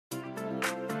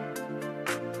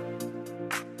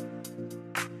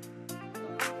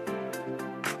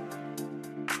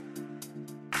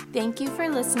Thank you for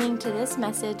listening to this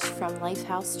message from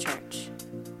Lifehouse Church.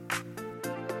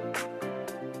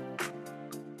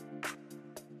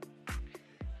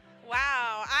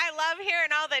 Wow, I love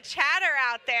hearing all the chatter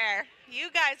out there.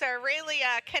 You guys are really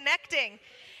connecting.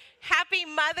 Happy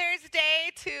Mother's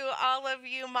Day to all of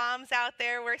you moms out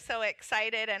there. We're so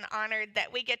excited and honored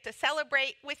that we get to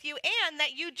celebrate with you and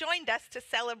that you joined us to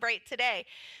celebrate today.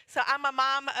 So I'm a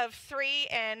mom of 3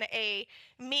 and a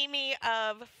Mimi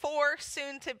of 4,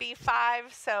 soon to be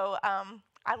 5. So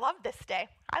I love this day.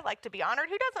 I like to be honored.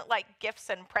 Who doesn't like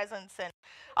gifts and presents and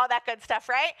all that good stuff,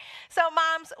 right? So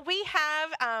moms, we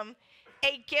have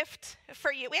a gift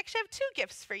for you. We actually have 2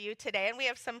 gifts for you today, and we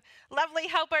have some lovely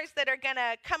helpers that are going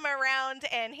to come around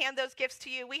and hand those gifts to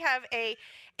you. We have a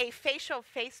facial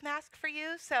face mask for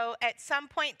you, so at some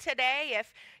point today,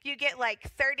 if you get like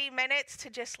 30 minutes to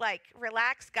just like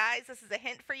relax, guys, this is a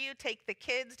hint for you. Take the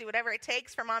kids, do whatever it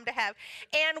takes for mom to have.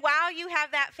 And while you have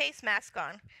that face mask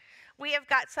on, we have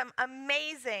got some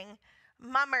amazing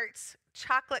Mummert's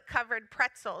chocolate-covered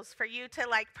pretzels for you to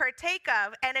like partake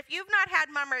of. And if you've not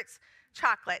had Mummert's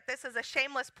chocolate, this is a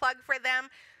shameless plug for them.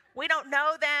 We don't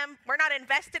know them. We're not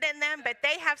invested in them, but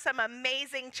they have some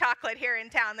amazing chocolate here in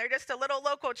town. They're just a little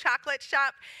local chocolate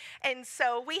shop. And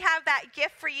so we have that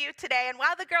gift for you today. And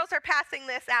while the girls are passing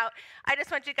this out, I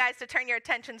just want you guys to turn your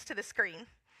attentions to the screen.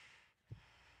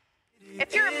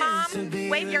 If you're a mom,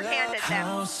 wave your hand at them.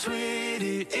 How sweet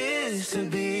it is to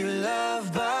be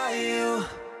loved by you.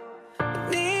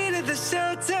 Needed the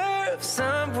shelter of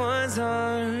someone's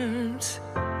arms,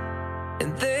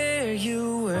 and there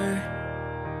you were.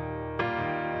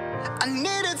 I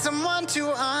needed someone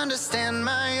to understand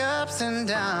my ups and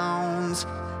downs,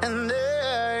 and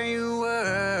there you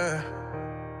were.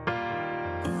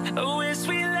 Oh, it's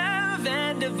sweet love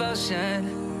and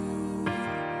devotion,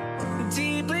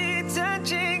 deeply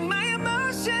touching my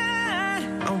emotion.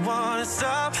 I wanna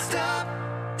stop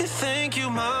and thank you,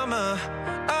 mama.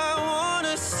 I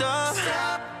wanna stop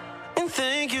and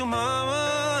thank you,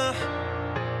 mama.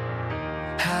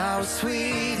 How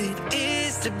sweet it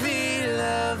is to be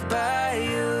loved by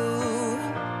you.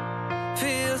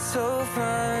 Feels so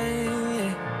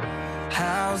fine.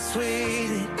 How sweet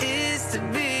it is to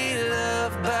be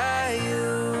loved by you.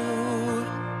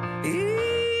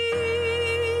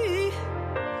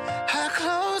 I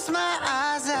close my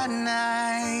eyes at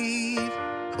night,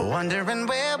 wondering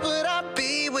where would I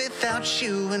be without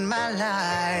you in my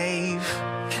life.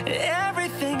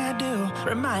 Everything I do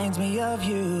reminds me of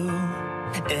you.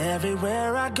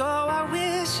 Everywhere I go, I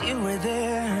wish you were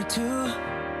there too.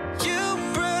 You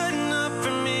brighten up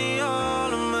for me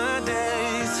all of my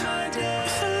days.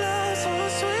 It's a love so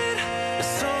sweet in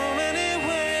so many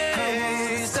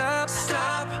ways. I won't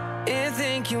stop and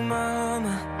thank you,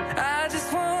 mama. I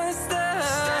just want to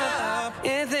stop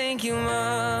and thank you,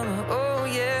 mama. Oh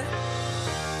yeah.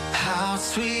 How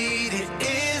sweet it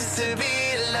is to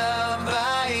be loved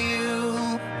by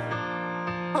you.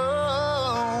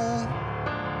 Oh,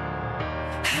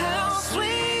 How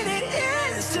sweet it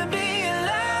is to be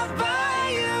loved by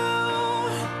you.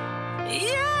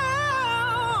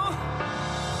 Yeah.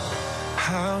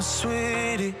 How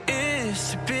sweet it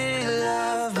is to be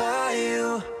loved by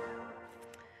you.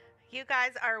 You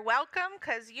guys are welcome,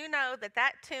 because you know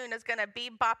that tune is going to be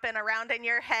bopping around in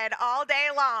your head all day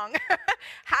long.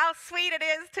 How sweet it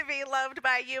is to be loved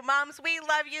by you. Moms, we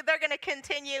love you. They're going to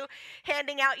continue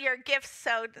handing out your gifts,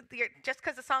 so just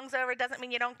because the song's over doesn't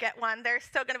mean you don't get one. They're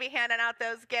still going to be handing out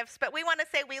those gifts. But we want to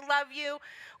say we love you,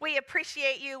 we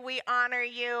appreciate you, we honor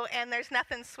you, and there's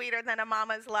nothing sweeter than a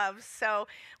mama's love. So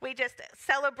we just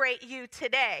celebrate you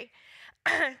today.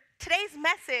 Today's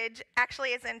message actually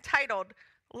is entitled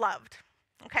Loved.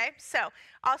 Okay, so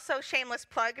also shameless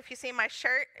plug, if you see my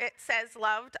shirt, it says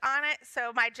loved on it.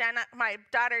 So my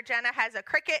daughter Jenna has a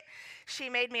cricket. She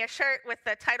made me a shirt with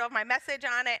the title of my message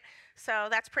on it, so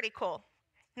that's pretty cool.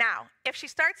 Now, if she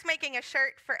starts making a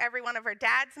shirt for every one of her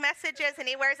dad's messages and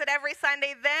he wears it every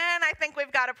Sunday, then I think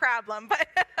we've got a problem. But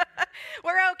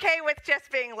we're okay with just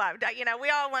being loved. You know, we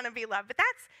all want to be loved. But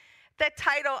that's the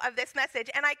title of this message,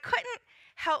 and I couldn't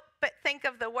help but think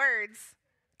of the words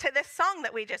to this song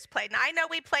that we just played. Now, I know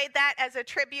we played that as a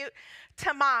tribute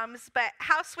to moms, but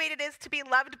how sweet it is to be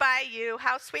loved by you.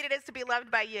 How sweet it is to be loved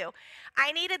by you.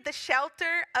 I needed the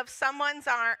shelter of someone's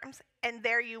arms, and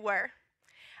there you were.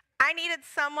 I needed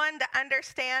someone to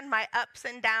understand my ups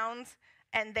and downs,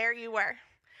 and there you were.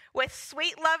 With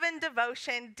sweet love and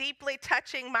devotion, deeply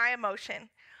touching my emotion,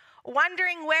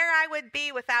 wondering where I would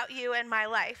be without you in my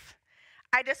life.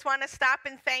 I just want to stop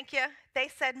and thank you. They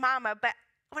said, Mama, but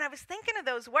when I was thinking of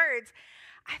those words,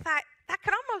 I thought that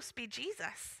could almost be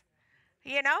Jesus.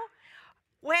 You know,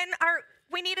 when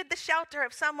we needed the shelter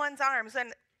of someone's arms,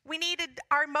 and we needed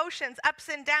our emotions, ups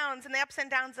and downs, and the ups and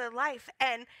downs of life.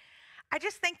 And I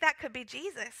just think that could be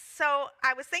Jesus. So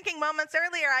I was thinking moments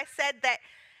earlier, I said that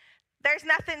there's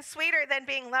nothing sweeter than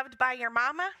being loved by your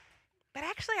mama. But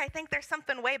actually, I think there's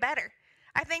something way better.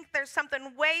 I think there's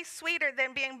something way sweeter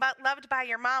than being loved by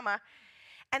your mama.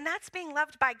 And that's being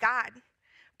loved by God,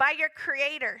 by your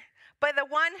Creator, by the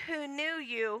one who knew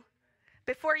you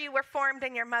before you were formed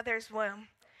in your mother's womb.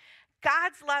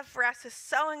 God's love for us is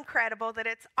so incredible that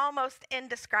it's almost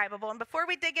indescribable. And before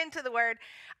we dig into the word,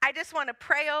 I just want to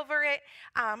pray over it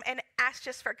and ask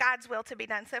just for God's will to be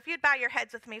done. So if you'd bow your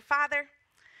heads with me. Father,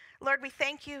 Lord, we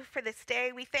thank you for this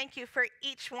day. We thank you for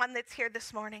each one that's here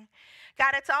this morning.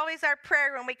 God, it's always our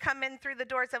prayer when we come in through the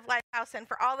doors of Lifehouse, and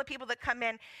for all the people that come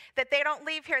in, that they don't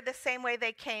leave here the same way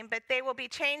they came, but they will be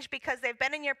changed because they've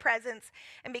been in your presence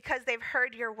and because they've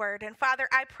heard your word. And Father,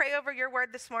 I pray over your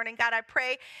word this morning. God, I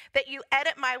pray that you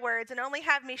edit my words and only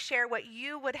have me share what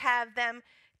you would have them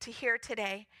to hear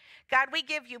today. God, we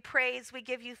give you praise. We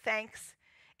give you thanks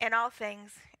in all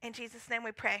things. In Jesus' name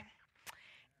we pray.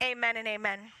 Amen and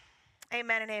amen.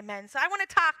 Amen and amen. So I want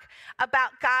to talk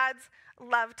about God's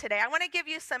love today. I want to give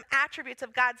you some attributes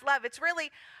of God's love.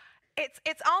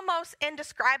 It's almost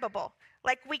indescribable.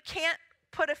 Like, we can't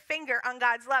put a finger on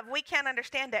God's love. We can't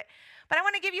understand it. But I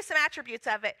want to give you some attributes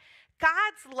of it.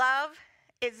 God's love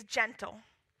is gentle.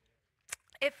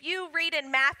 If you read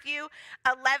in Matthew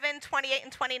 11, 28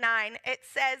 and 29, it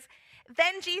says,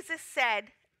 "Then Jesus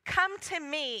said, 'Come to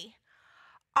me,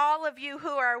 all of you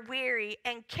who are weary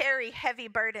and carry heavy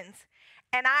burdens,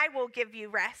 and I will give you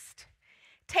rest.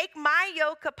 Take my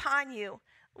yoke upon you.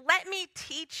 Let me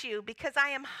teach you, because I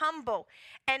am humble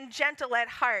and gentle at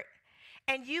heart,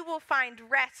 and you will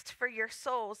find rest for your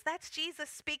souls.'" That's Jesus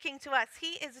speaking to us.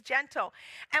 He is gentle.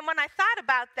 And when I thought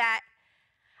about that,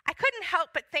 I couldn't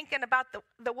help but thinking about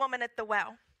the woman at the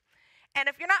well. And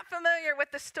if you're not familiar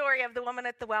with the story of the woman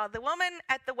at the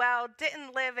well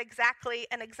didn't live exactly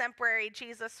an exemplary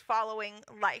Jesus-following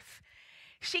life.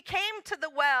 She came to the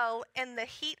well in the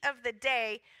heat of the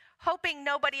day, hoping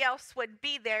nobody else would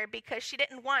be there because she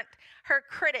didn't want her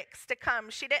critics to come.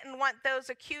 She didn't want those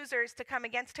accusers to come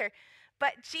against her.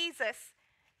 But Jesus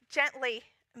gently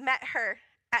met her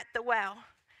at the well.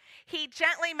 He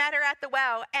gently met her at the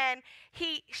well, and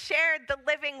he shared the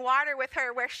living water with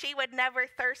her where she would never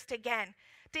thirst again.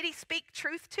 Did he speak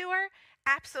truth to her?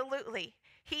 Absolutely.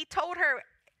 He told her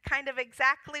kind of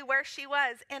exactly where she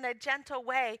was in a gentle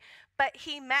way, but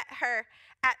he met her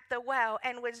at the well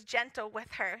and was gentle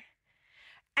with her.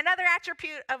 Another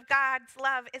attribute of God's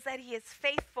love is that he is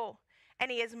faithful and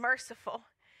he is merciful.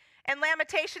 In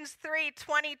Lamentations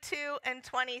 3:22 and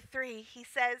 23,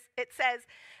 it says,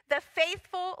 "The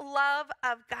faithful love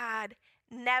of God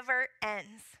never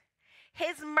ends.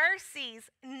 His mercies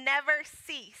never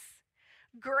cease.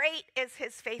 Great is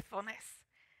his faithfulness.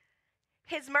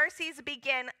 His mercies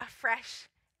begin afresh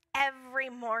every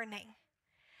morning."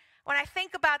 When I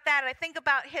think about that, I think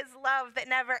about his love that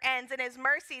never ends and his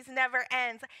mercies never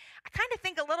ends. I kind of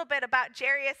think a little bit about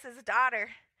Jairus'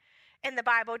 daughter in the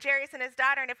Bible, Jairus and his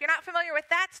daughter. And if you're not familiar with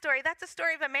that story, that's a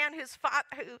story of a man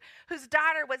whose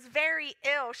daughter was very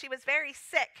ill. She was very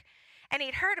sick. And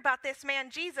he'd heard about this man,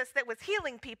 Jesus, that was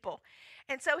healing people.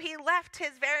 And so he left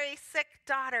his very sick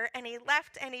daughter, and he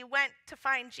left and he went to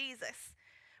find Jesus.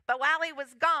 But while he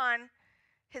was gone,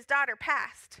 his daughter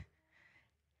passed.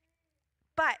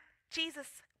 But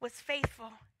Jesus was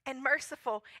faithful and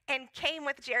merciful and came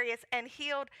with Jairus and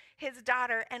healed his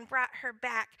daughter and brought her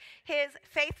back. His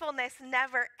faithfulness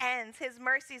never ends. His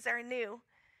mercies are new.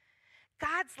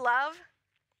 God's love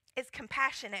is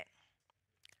compassionate.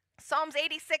 Psalms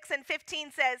 86 and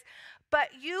 15 says,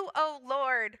 "But you, O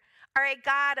Lord, are a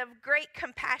God of great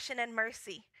compassion and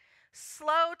mercy,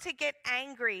 slow to get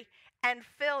angry and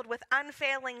filled with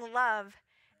unfailing love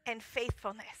and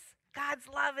faithfulness." God's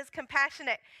love is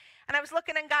compassionate. And I was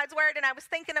looking in God's word, and I was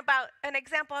thinking about an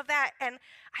example of that, and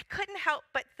I couldn't help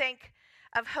but think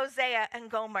of Hosea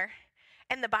and Gomer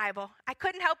in the Bible. I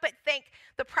couldn't help but think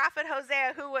the prophet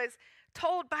Hosea, who was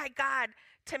told by God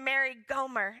to marry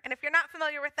Gomer. And if you're not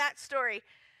familiar with that story,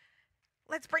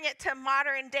 let's bring it to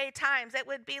modern day times. It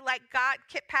would be like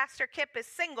Pastor Kip is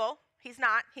single. He's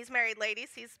not. He's married,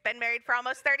 ladies. He's been married for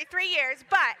almost 33 years.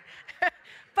 But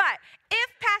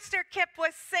if Pastor Kip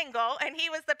was single and he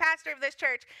was the pastor of this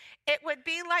church, it would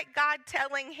be like God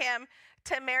telling him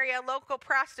to marry a local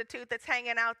prostitute that's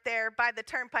hanging out there by the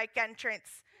turnpike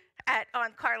entrance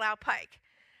on Carlisle Pike.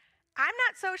 I'm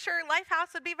not so sure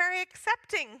Lifehouse would be very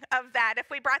accepting of that if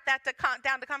we brought that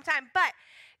down to come time. But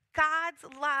God's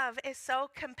love is so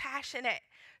compassionate,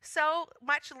 so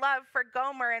much love for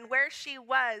Gomer and where she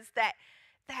was that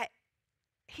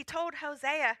he told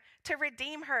Hosea to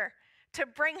redeem her, to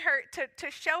bring her,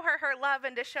 to show her her love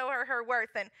and to show her her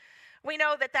worth. And we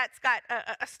know that that's got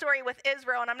a story with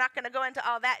Israel, and I'm not going to go into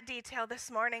all that detail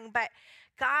this morning, but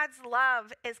God's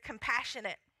love is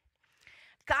compassionate.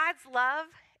 God's love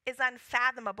is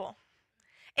unfathomable.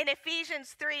 In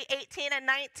Ephesians 3:18 and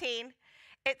 19,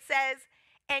 it says,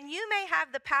 "And you may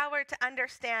have the power to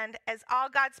understand, as all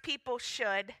God's people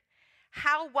should,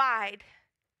 how wide,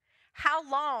 how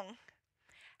long,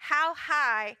 how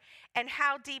high, and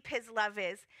how deep his love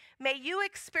is. May you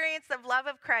experience the love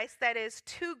of Christ that is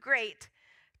too great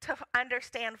to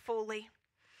understand fully."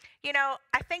 You know,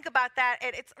 I think about that.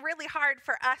 It's really hard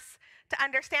for us to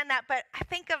understand that, but I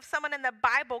think of someone in the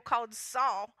Bible called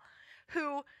Saul,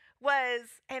 who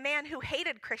was a man who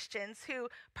hated Christians, who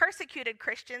persecuted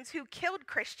Christians, who killed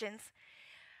Christians.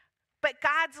 But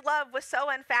God's love was so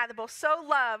unfathomable,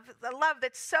 the love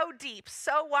that's so deep,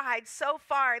 so wide, so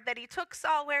far, that he took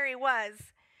Saul where he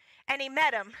was, and he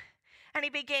met him, and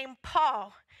he became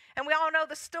Paul. And we all know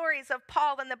the stories of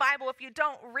Paul in the Bible. If you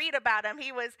don't read about him,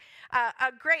 he was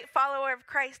a great follower of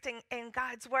Christ in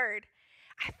God's word.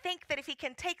 I think that if he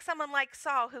can take someone like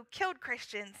Saul, who killed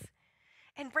Christians,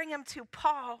 and bring him to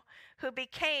Paul, who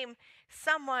became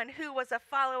someone who was a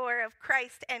follower of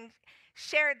Christ and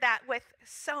shared that with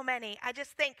so many, I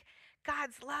just think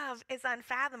God's love is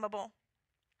unfathomable.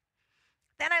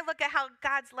 Then I look at how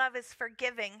God's love is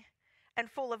forgiving and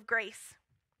full of grace.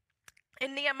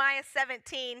 In Nehemiah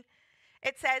 17,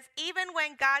 it says, "Even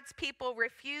when God's people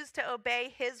refused to obey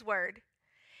his word,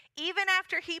 even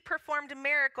after he performed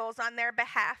miracles on their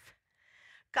behalf,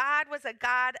 God was a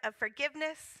God of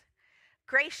forgiveness,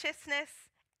 graciousness,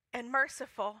 and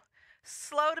merciful,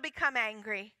 slow to become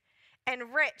angry,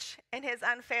 and rich in his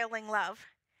unfailing love."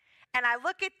 And I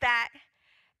look at that,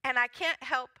 and I can't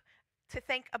help to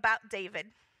think about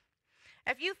David.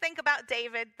 If you think about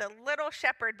David, the little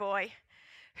shepherd boy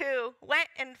who went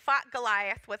and fought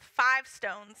Goliath with 5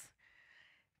 stones,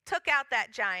 took out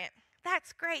that giant.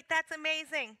 That's great. That's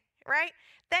amazing, right?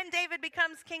 Then David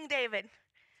becomes King David.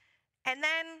 And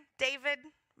then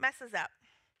David messes up.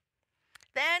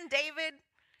 Then David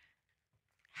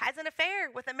has an affair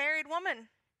with a married woman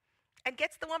and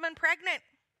gets the woman pregnant,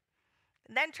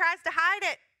 and then tries to hide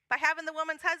it by having the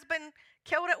woman's husband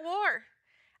killed at war.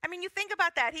 I mean, you think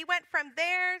about that. He went from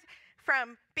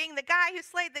being the guy who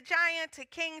slayed the giant to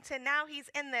king to now he's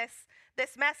in this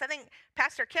mess. I think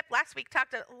Pastor Kip last week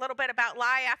talked a little bit about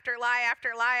lie after lie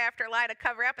after lie after lie to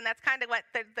cover up, and that's kind of what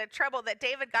the trouble that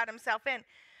David got himself in.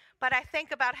 But I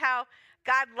think about how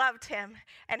God loved him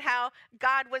and how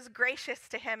God was gracious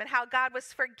to him and how God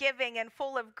was forgiving and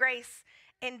full of grace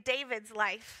in David's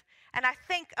life. And I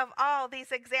think of all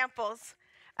these examples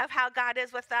of how God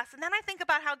is with us. And then I think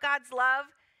about how God's love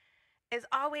is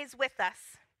always with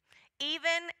us,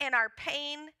 even in our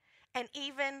pain and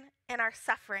even in our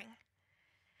suffering.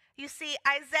 You see,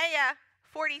 Isaiah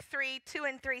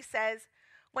 43:2-3 says,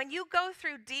 "When you go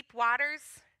through deep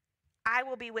waters, I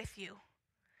will be with you.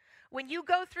 When you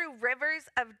go through rivers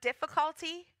of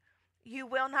difficulty, you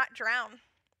will not drown.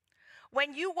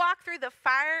 When you walk through the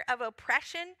fire of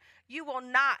oppression, you will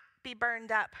not be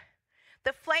burned up.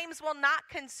 The flames will not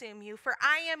consume you, for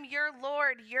I am your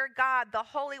Lord, your God, the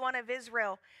Holy One of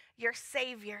Israel, your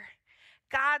Savior."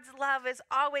 God's love is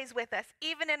always with us,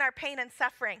 even in our pain and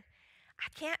suffering. I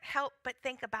can't help but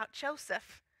think about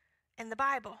Joseph in the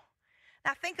Bible.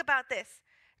 Now think about this.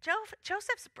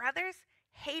 Joseph's brothers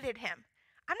hated him.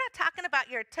 I'm not talking about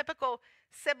your typical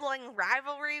sibling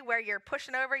rivalry where you're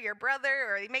pushing over your brother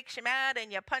or he makes you mad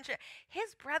and you punch it.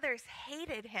 His brothers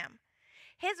hated him.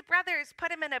 His brothers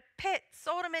put him in a pit,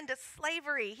 sold him into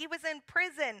slavery. He was in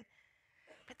prison.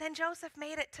 But then Joseph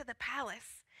made it to the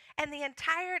palace. And the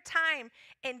entire time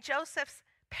in Joseph's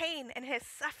pain and his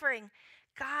suffering,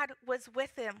 God was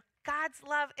with him. God's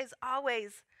love is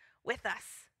always with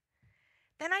us.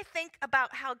 Then I think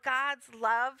about how God's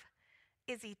love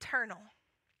is eternal.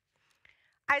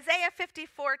 Isaiah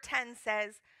 54:10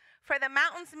 says, "For the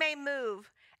mountains may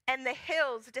move and the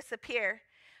hills disappear,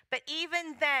 but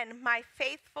even then my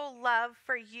faithful love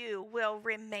for you will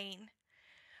remain.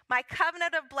 My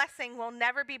covenant of blessing will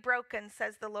never be broken,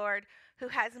 says the Lord, who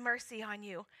has mercy on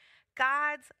you."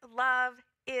 God's love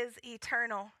is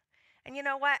eternal. And you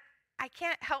know what? I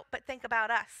can't help but think about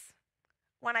us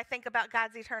when I think about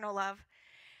God's eternal love.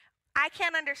 I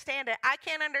can't understand it. I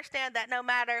can't understand that no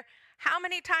matter how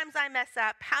many times I mess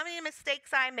up, how many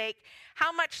mistakes I make,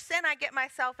 how much sin I get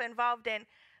myself involved in,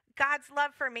 God's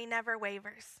love for me never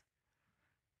wavers.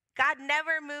 God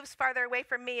never moves farther away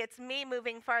from me. It's me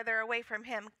moving farther away from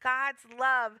him. God's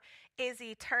love is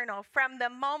eternal. From the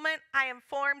moment I am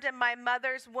formed in my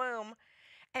mother's womb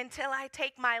until I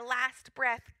take my last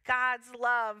breath, God's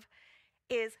love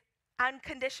is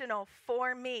unconditional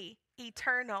for me,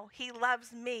 eternal. He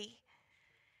loves me.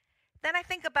 Then I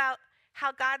think about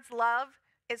how God's love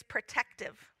is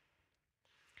protective.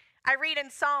 I read in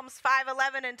Psalms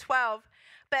 5:11 and 12,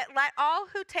 "But let all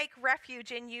who take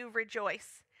refuge in you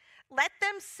rejoice. Let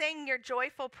them sing your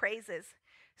joyful praises.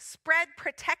 Spread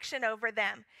protection over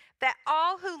them, that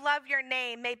all who love your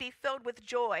name may be filled with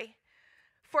joy.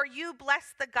 For you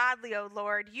bless the godly, O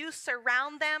Lord. You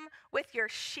surround them with your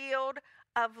shield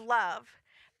of love."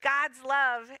 God's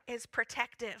love is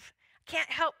protective.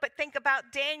 Can't help but think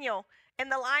about Daniel in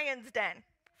the lion's den.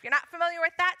 If you're not familiar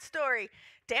with that story,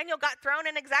 Daniel got thrown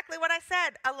in exactly what I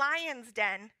said, a lion's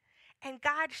den. And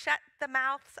God shut the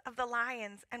mouths of the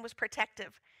lions and was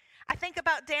protective. I think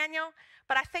about Daniel,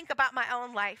 but I think about my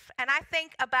own life. And I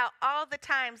think about all the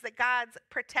times that God's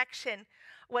protection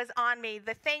was on me,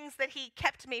 the things that he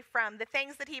kept me from, the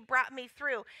things that he brought me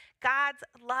through. God's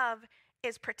love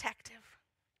is protective.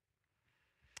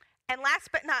 And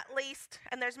last but not least,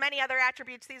 and there's many other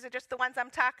attributes, these are just the ones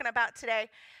I'm talking about today,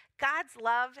 God's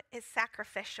love is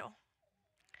sacrificial.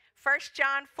 1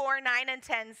 John 4:9 and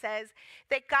 10 says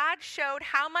that God showed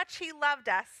how much he loved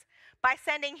us by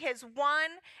sending his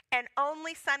one and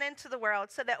only Son into the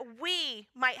world so that we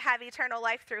might have eternal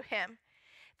life through him.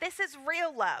 This is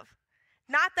real love.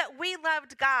 Not that we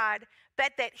loved God,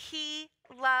 but that he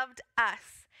loved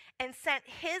us and sent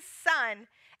his Son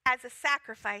as a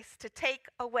sacrifice to take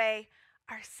away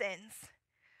our sins.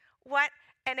 What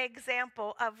an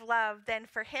example of love then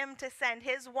for him to send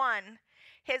his one,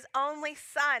 his only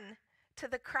Son to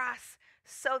the cross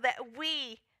so that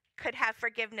we could have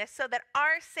forgiveness, so that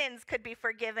our sins could be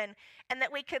forgiven, and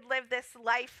that we could live this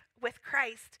life with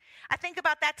Christ. I think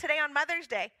about that today on Mother's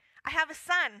Day. I have a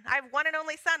son. I have one and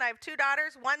only son. I have 2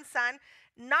 daughters, 1 son.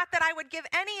 Not that I would give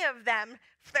any of them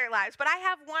for their lives, but I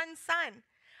have 1 son.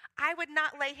 I would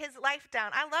not lay his life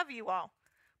down. I love you all,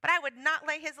 but I would not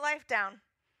lay his life down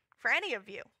for any of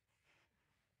you.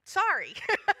 Sorry.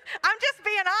 I'm just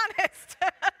being honest.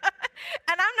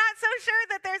 And I'm not so sure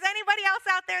that there's anybody else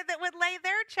out there that would lay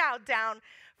their child down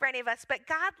for any of us. But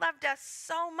God loved us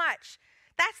so much.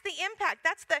 That's the impact.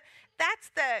 That's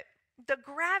the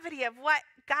gravity of what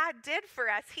God did for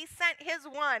us. He sent his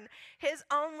one, his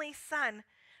only Son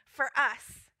for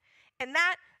us. And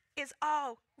that is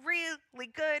all really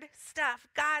good stuff.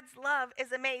 God's love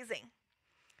is amazing.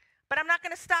 But I'm not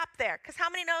going to stop there, because how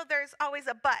many know there's always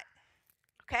a but?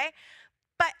 Okay?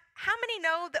 But how many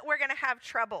know that we're going to have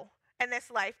trouble in this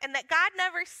life, and that God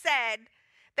never said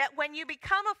that when you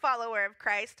become a follower of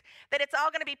Christ that it's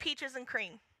all going to be peaches and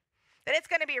cream, that it's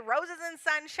going to be roses and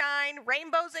sunshine,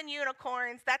 rainbows and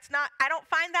unicorns? I don't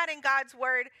find that in God's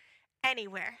word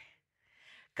anywhere.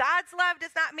 God's love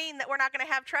does not mean that we're not going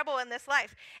to have trouble in this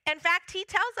life. In fact, he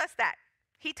tells us that.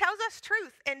 He tells us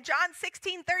truth. In John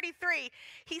 16:33,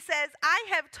 he says, "I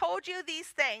have told you these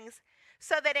things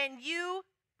so that in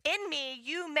me,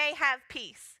 you may have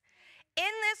peace.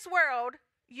 In this world,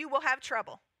 you will have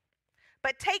trouble.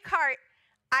 But take heart,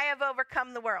 I have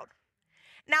overcome the world."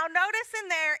 Now, notice in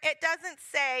there, it doesn't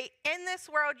say, in this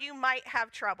world, you might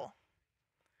have trouble.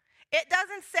 It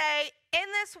doesn't say,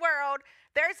 in this world,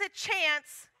 there's a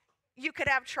chance you could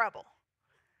have trouble.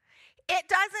 It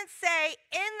doesn't say,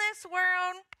 in this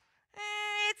world,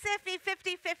 it's iffy,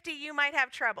 50-50, you might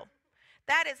have trouble.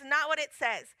 That is not what it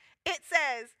says. It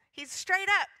says, he's straight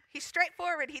up, he's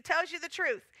straightforward, he tells you the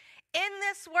truth. In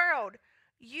this world,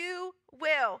 you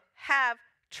will have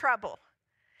trouble.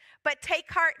 But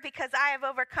take heart, because I have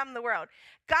overcome the world.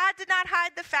 God did not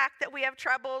hide the fact that we have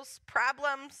troubles,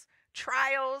 problems,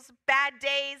 trials, bad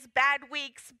days, bad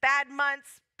weeks, bad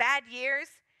months, bad years.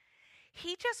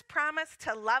 He just promised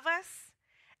to love us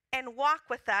and walk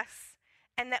with us,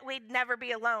 and that we'd never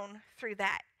be alone through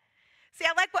that. See,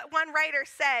 I like what one writer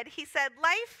said. He said,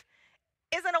 life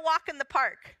isn't a walk in the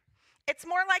park. It's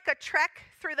more like a trek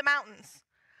through the mountains.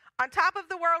 On top of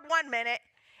the world 1 minute,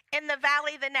 in the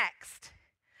valley the next.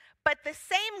 But the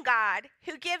same God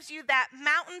who gives you that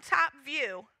mountaintop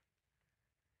view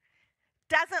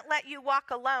doesn't let you walk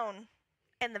alone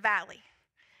in the valley.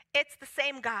 It's the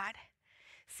same God.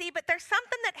 See, but there's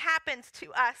something that happens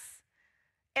to us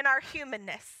in our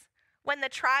humanness when the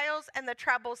trials and the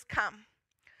troubles come.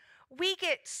 We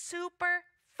get super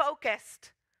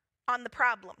focused on the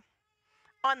problem,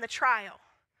 on the trial,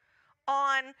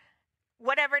 on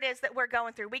whatever it is that we're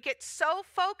going through. We get so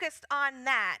focused on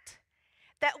that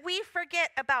we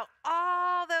forget about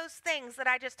all those things that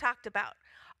I just talked about.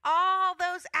 all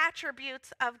those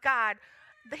attributes of God,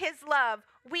 his love,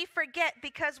 we forget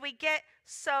because we get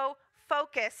so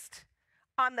focused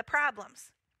on the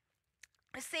problems.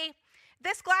 You see,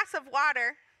 this glass of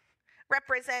water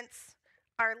represents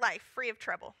our life free of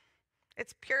trouble.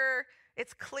 It's pure,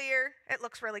 it's clear, it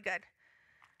looks really good.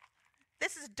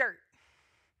 This is dirt.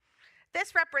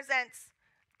 This represents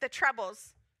the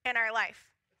troubles in our life.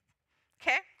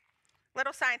 Okay?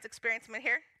 Little science experiment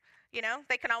here. You know,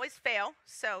 they can always fail,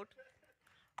 so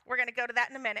we're going to go to that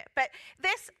in a minute. But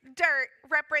this dirt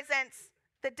represents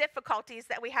the difficulties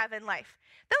that we have in life.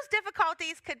 Those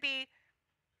difficulties could be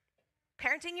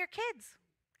parenting your kids.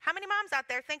 How many moms out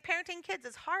there think parenting kids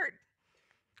is hard?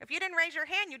 If you didn't raise your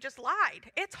hand, you just lied.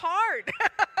 It's hard.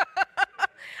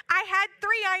 I had 3,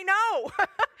 I know.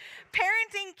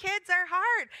 Parenting kids are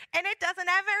hard, and it doesn't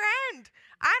ever end.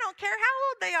 I don't care how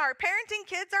old they are. Parenting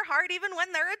kids are hard even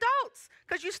when they're adults,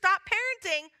 because you stop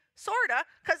parenting, sort of,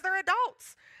 because they're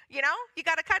adults. You know, you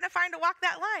got to kind of find to walk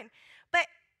that line. But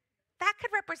that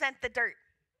could represent the dirt,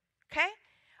 okay?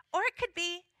 Or it could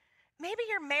be maybe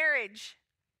your marriage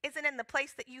isn't in the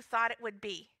place that you thought it would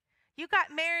be. You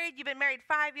got married, you've been married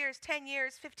 5 years, 10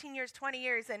 years, 15 years, 20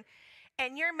 years,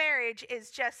 and your marriage is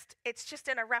just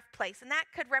in a rough place, and that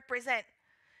could represent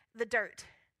the dirt.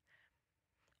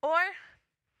 Or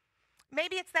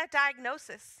maybe it's that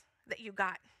diagnosis that you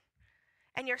got,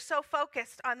 and you're so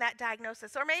focused on that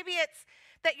diagnosis. Or maybe it's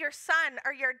that your son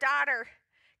or your daughter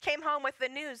came home with the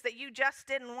news that you just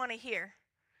didn't want to hear.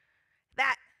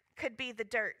 That could be the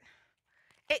dirt.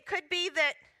 It could be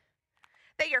that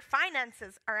your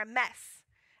finances are a mess,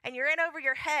 and you're in over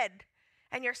your head,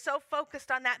 and you're so focused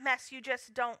on that mess, you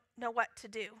just don't know what to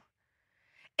do.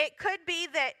 It could be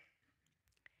that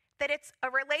it's a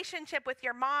relationship with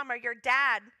your mom or your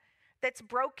dad that's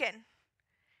broken,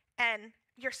 and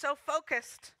you're so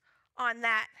focused on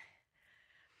that.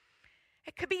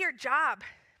 It could be your job.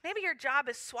 Maybe your job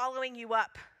is swallowing you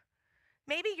up.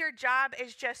 Maybe your job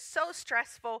is just so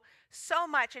stressful, so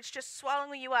much, it's just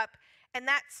swallowing you up, and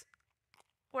that's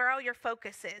where all your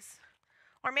focus is.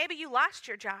 Or maybe you lost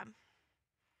your job,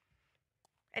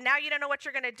 and now you don't know what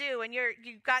you're going to do, and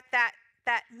you've got that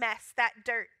mess, that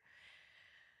dirt.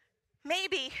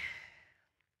 Maybe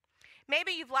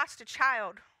you've lost a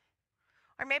child,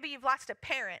 or maybe you've lost a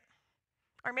parent,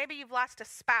 or maybe you've lost a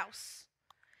spouse,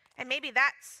 and maybe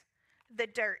that's the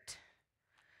dirt.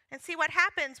 And see what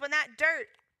happens when that dirt,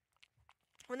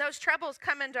 when those troubles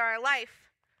come into our life,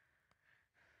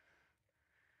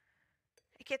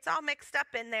 it gets all mixed up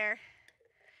in there,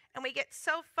 and we get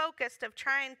so focused of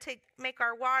trying to make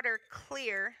our water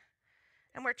clear,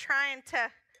 and we're trying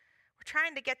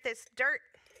to get this dirt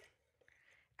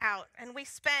out, and we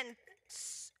spend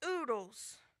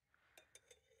oodles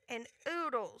and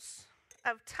oodles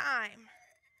of time.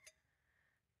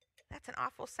 That's an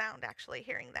awful sound, actually,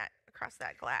 hearing that across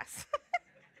that glass.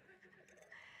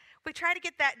 We try to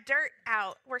get that dirt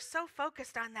out. We're so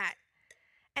focused on that.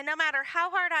 And no matter how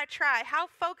hard I try, how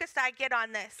focused I get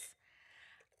on this,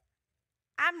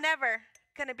 I'm never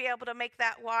going to be able to make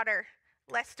that water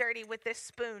less dirty with this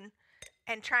spoon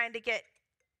and trying to get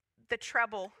the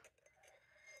trouble.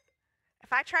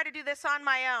 If I try to do this on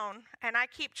my own and I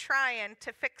keep trying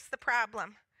to fix the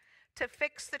problem, to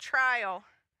fix the trial,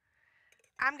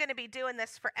 I'm going to be doing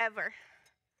this forever.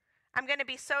 I'm going to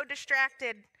be so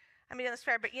distracted. I'm doing this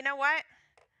forever. But you know what?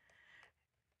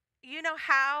 You know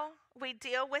how we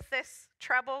deal with this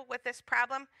trouble, with this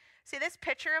problem? See, this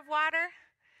pitcher of water,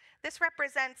 this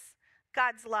represents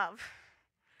God's love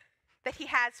that he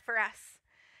has for us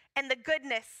and the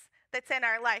goodness that's in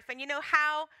our life. And you know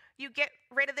how you get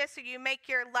rid of this or you make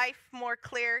your life more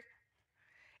clear?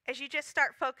 As you just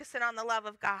start focusing on the love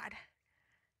of God.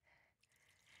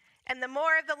 And the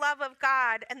more of the love of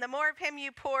God and the more of him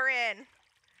you pour in,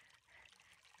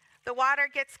 the water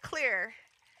gets clear.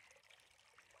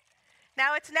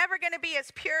 Now, it's never going to be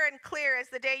as pure and clear as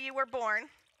the day you were born,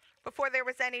 before there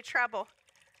was any trouble.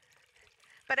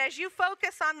 But as you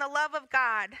focus on the love of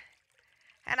God,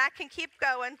 and I can keep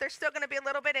going, there's still going to be a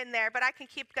little bit in there, but I can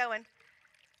keep going.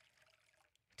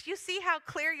 Do you see how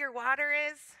clear your water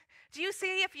is? Do you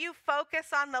see if you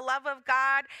focus on the love of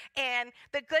God and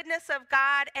the goodness of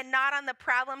God and not on the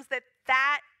problems,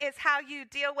 that is how you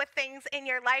deal with things in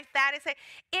your life? That is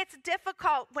it's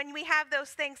difficult when we have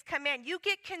those things come in. You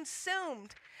get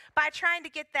consumed by trying to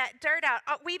get that dirt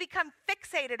out. We become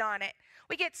fixated on it.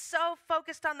 We get so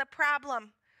focused on the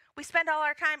problem. We spend all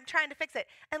our time trying to fix it.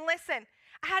 And listen,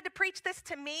 I had to preach this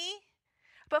to me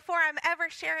before I'm ever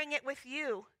sharing it with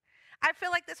you. I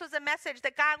feel like this was a message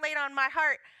that God laid on my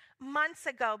heart months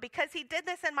ago because he did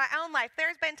this in my own life.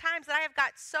 There's been times that I have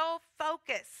got so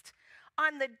focused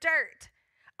on the dirt,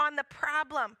 on the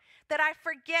problem, that I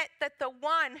forget that the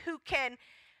one who can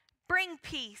bring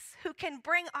peace, who can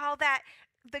bring all that,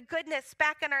 the goodness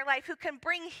back in our life, who can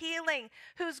bring healing,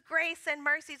 whose grace and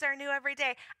mercies are new every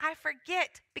day, I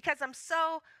forget because I'm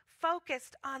so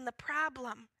focused on the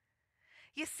problem.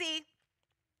 You see,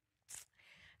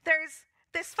 there's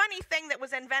this funny thing that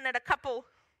was invented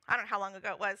I don't know how long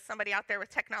ago it was. Somebody out there with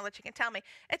technology can tell me.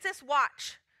 It's this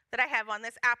watch that I have on,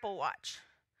 this Apple Watch.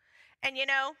 And you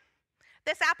know,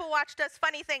 this Apple Watch does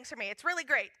funny things for me. It's really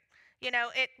great. You know,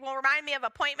 it will remind me of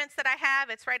appointments that I have.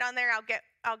 It's right on there.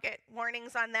 I'll get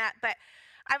warnings on that. But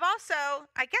I've also,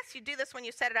 I guess you do this when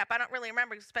you set it up. I don't really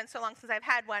remember because it's been so long since I've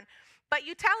had one. But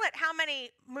you tell it how many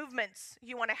movements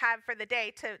you want to have for the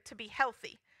day to be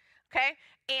healthy. Okay?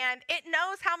 And it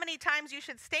knows how many times you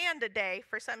should stand a day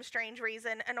for some strange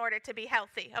reason in order to be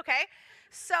healthy. Okay?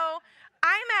 So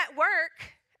I'm at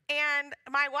work and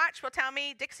my watch will tell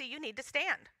me, Dixie, you need to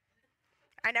stand.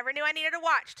 I never knew I needed a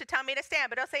watch to tell me to stand,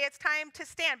 but it'll say it's time to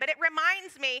stand. But it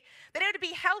reminds me that it would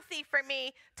be healthy for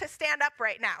me to stand up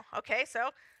right now, okay?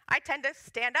 So I tend to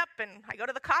stand up and I go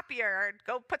to the copier or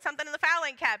go put something in the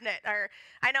filing cabinet. Or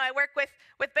I know I work with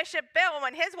Bishop Bill.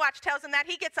 When his watch tells him that,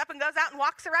 he gets up and goes out and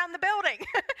walks around the building.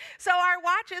 So our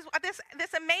watches,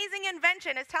 this amazing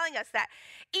invention is telling us that.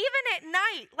 Even at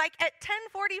night, like at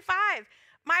 10:45,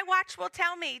 my watch will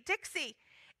tell me, Dixie,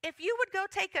 if you would go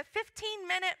take a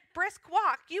 15-minute brisk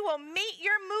walk, you will meet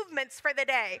your movements for the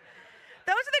day.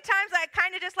 Those are the times I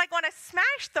kind of just like want to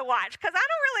smash the watch because I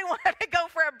don't really want to go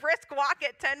for a brisk walk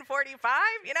at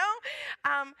 10:45, you know?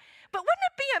 But wouldn't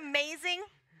it be amazing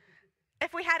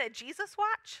if we had a Jesus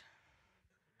watch?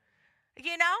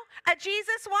 You know, a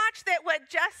Jesus watch that would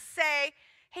just say,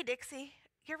 hey, Dixie,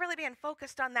 you're really being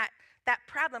focused on that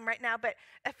problem right now, but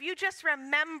if you just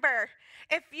remember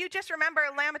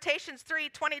Lamentations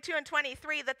 3:22 and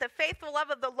 23, that the faithful love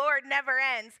of the Lord never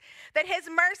ends, that his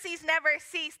mercies never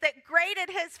cease, that great is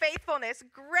his faithfulness,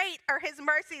 great are his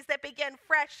mercies that begin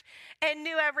fresh and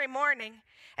new every morning.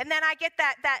 And then I get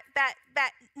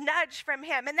that nudge from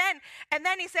him. And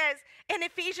then he says in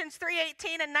Ephesians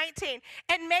 3:18 and 19,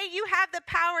 and may you have the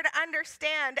power to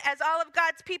understand, as all of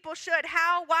God's people should,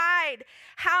 how wide,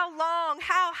 how long,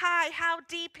 how high, how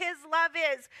deep his love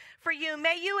is for you.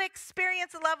 May you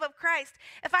experience the love of Christ.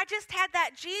 If I just had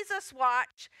that Jesus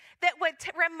watch that would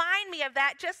remind me of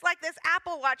that, just like this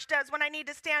Apple Watch does when I need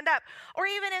to stand up. Or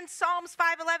even in Psalms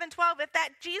 5:11-12, if that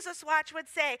Jesus watch would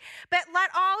say, but let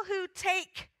all who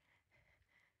take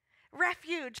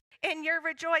refuge in your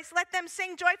rejoice. Let them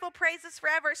sing joyful praises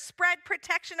forever. Spread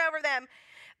protection over them,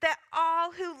 that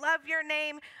all who love your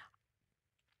name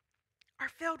are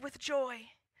filled with joy.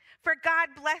 For God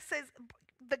blesses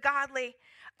the godly.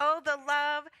 Oh, the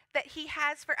love that he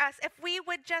has for us. If we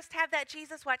would just have that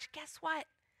Jesus watch, guess what?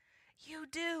 You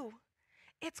do.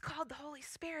 It's called the Holy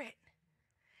Spirit.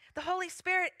 The Holy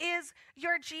Spirit is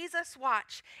your Jesus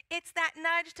watch. It's that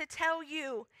nudge to tell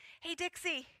you, hey,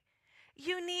 Dixie,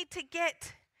 you need to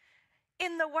get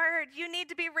in the Word. You need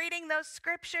to be reading those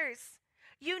scriptures.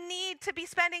 You need to be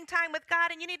spending time with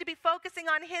God, and you need to be focusing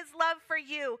on his love for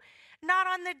you, not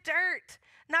on the dirt,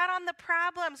 not on the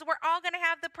problems. We're all going to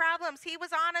have the problems. He was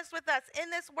honest with us.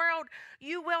 In this world,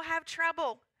 you will have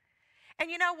trouble. And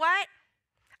you know what?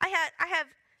 I have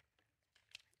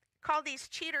called these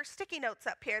cheater sticky notes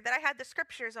up here that I had the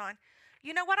scriptures on.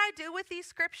 You know what I do with these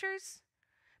scriptures?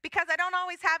 Because I don't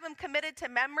always have them committed to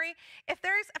memory. If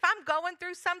I'm going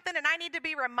through something and I need to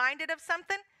be reminded of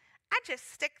something, I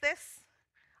just stick this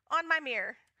on my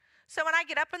mirror. So when I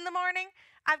get up in the morning,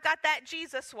 I've got that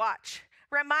Jesus watch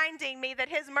reminding me that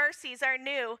his mercies are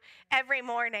new every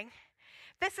morning.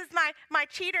 This is my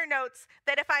cheater notes,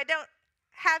 that if I don't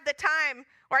have the time,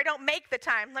 or I don't make the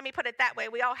time, let me put it that way,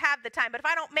 we all have the time, but if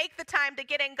I don't make the time to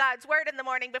get in God's word in the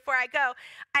morning before I go,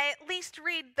 I at least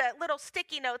read the little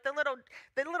sticky note, the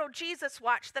little Jesus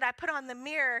watch that I put on the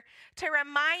mirror to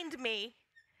remind me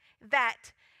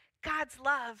that God's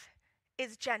love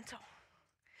is gentle,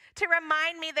 to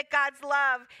remind me that God's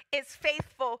love is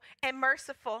faithful and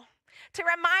merciful, to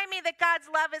remind me that God's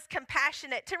love is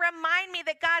compassionate, to remind me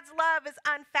that God's love is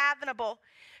unfathomable,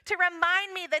 to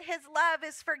remind me that his love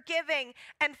is forgiving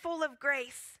and full of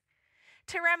grace,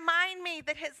 to remind me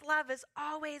that his love is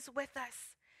always with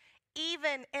us,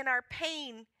 even in our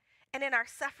pain and in our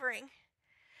suffering,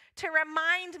 to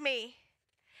remind me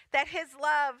that his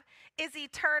love is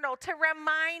eternal, to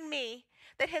remind me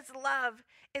that his love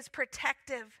is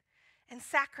protective and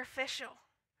sacrificial,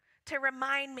 to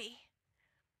remind me.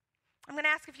 I'm going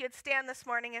to ask if you'd stand this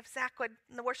morning, if Zach and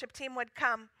the worship team would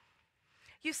come.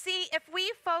 You see, if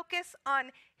we focus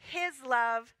on his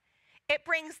love, It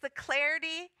brings the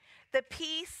clarity, the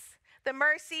peace, the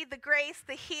mercy, the grace,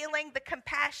 the healing, the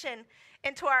compassion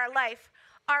into our life.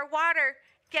 Our water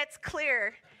gets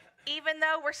clear, even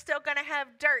though we're still going to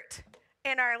have dirt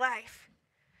in our life.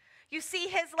 You see,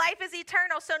 his life is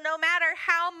eternal, so no matter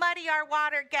how muddy our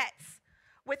water gets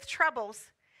with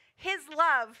troubles, his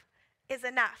love is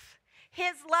enough.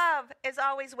 His love is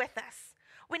always with us.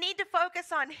 We need to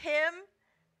focus on him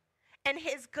and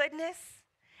his goodness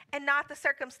and not the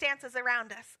circumstances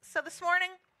around us. So this morning,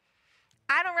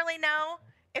 I don't really know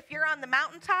if you're on the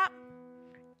mountaintop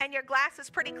and your glass is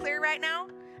pretty clear right now.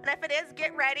 And if it is,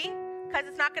 get ready, because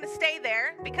it's not going to stay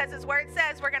there, because his word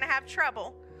says we're going to have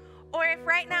trouble. Or if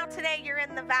right now today you're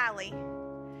in the valley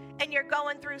and you're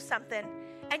going through something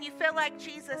and you feel like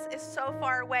Jesus is so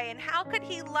far away, and how could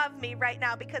he love me right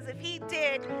now? Because if he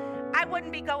did, I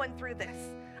wouldn't be going through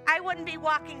this. I wouldn't be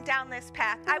walking down this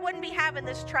path. I wouldn't be having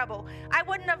this trouble. I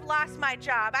wouldn't have lost my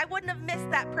job. I wouldn't have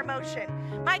missed that promotion.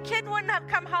 My kid wouldn't have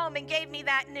come home and gave me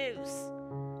that news.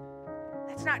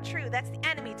 That's not true. That's the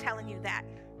enemy telling you that.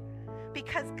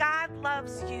 Because God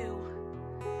loves you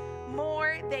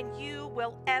more than you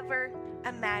will ever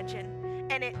imagine.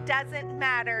 And it doesn't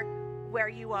matter where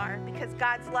you are, because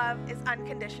God's love is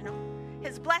unconditional.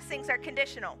 His blessings are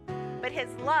conditional, but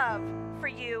his love for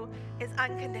you is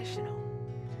unconditional.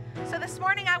 So this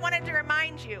morning I wanted to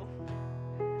remind you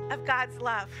of God's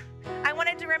love. I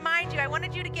wanted to remind you, I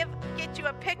wanted you to get you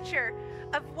a picture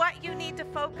of what you need to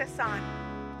focus on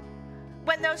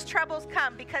when those troubles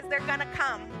come, because they're going to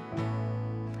come.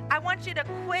 I want you to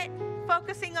quit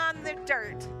focusing on the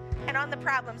dirt and on the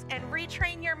problems and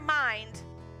retrain your mind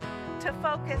to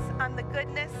focus on the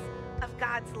goodness of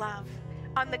God's love,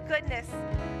 on the goodness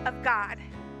of God.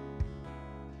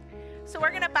 So we're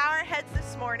going to bow our heads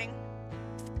this morning.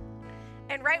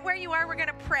 And right where you are, we're going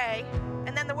to pray.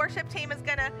 And then the worship team is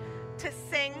going to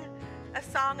sing a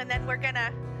song, and then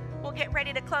we'll get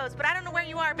ready to close. But I don't know where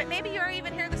you are, but maybe you're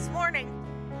even here this morning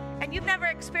and you've never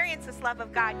experienced this love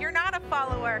of God. You're not a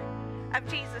follower of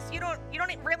Jesus. You don't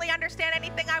really understand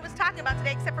anything I was talking about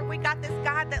today, except for we got this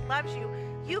God that loves you.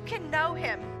 You can know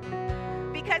him,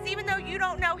 because even though you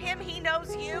don't know him, he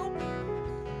knows you,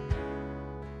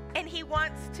 and he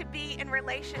wants to be in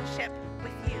relationship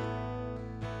with you.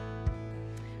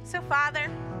 So Father,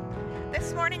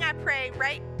 this morning I pray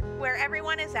right where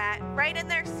everyone is at, right in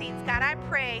their seats, God, I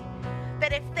pray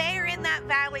that if they are in that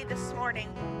valley this morning,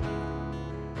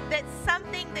 that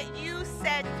something that you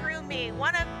said through me,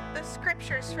 one of the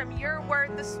scriptures from your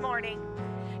word this morning,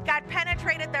 God,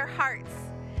 penetrated their hearts,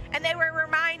 and they were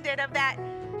reminded of that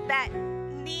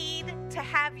need to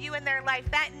have you in their life,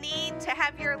 that need to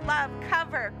have your love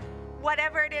cover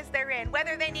whatever it is they're in,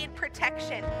 whether they need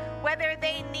protection, whether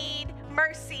they need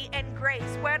mercy and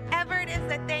grace, whatever it is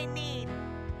that they need.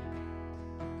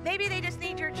 Maybe they just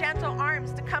need your gentle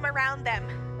arms to come around them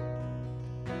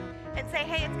and say,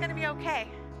 hey, it's going to be okay,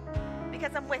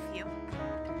 because I'm with you.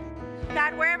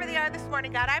 God, wherever they are this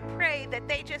morning, God, I pray that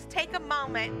they just take a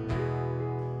moment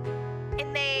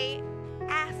and they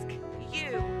ask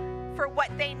you for what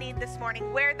they need this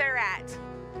morning, where they're at,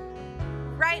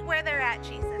 right where they're at,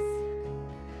 Jesus.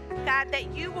 God,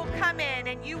 that you will come in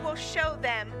and you will show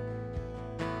them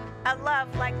a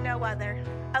love like no other,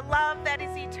 a love that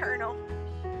is eternal,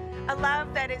 a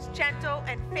love that is gentle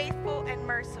and faithful and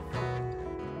merciful.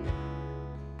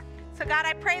 So God,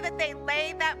 I pray that they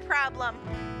lay that problem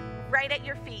right at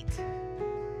your feet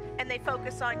and they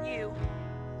focus on you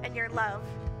and your love.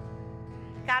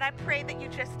 God, I pray that you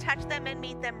just touch them and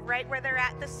meet them right where they're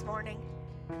at this morning.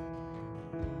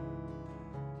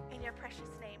 In your precious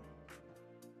name.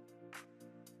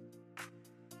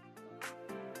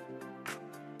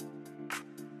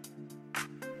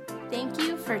 Thank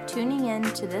you for tuning in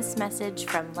to this message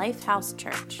from Lifehouse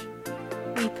Church.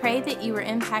 We pray that you were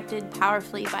impacted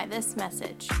powerfully by this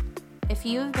message. If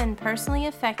you have been personally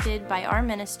affected by our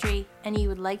ministry and you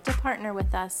would like to partner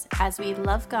with us as we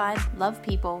love God, love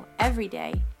people every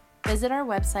day, visit our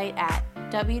website at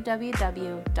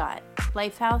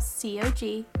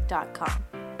www.lifehousecog.com.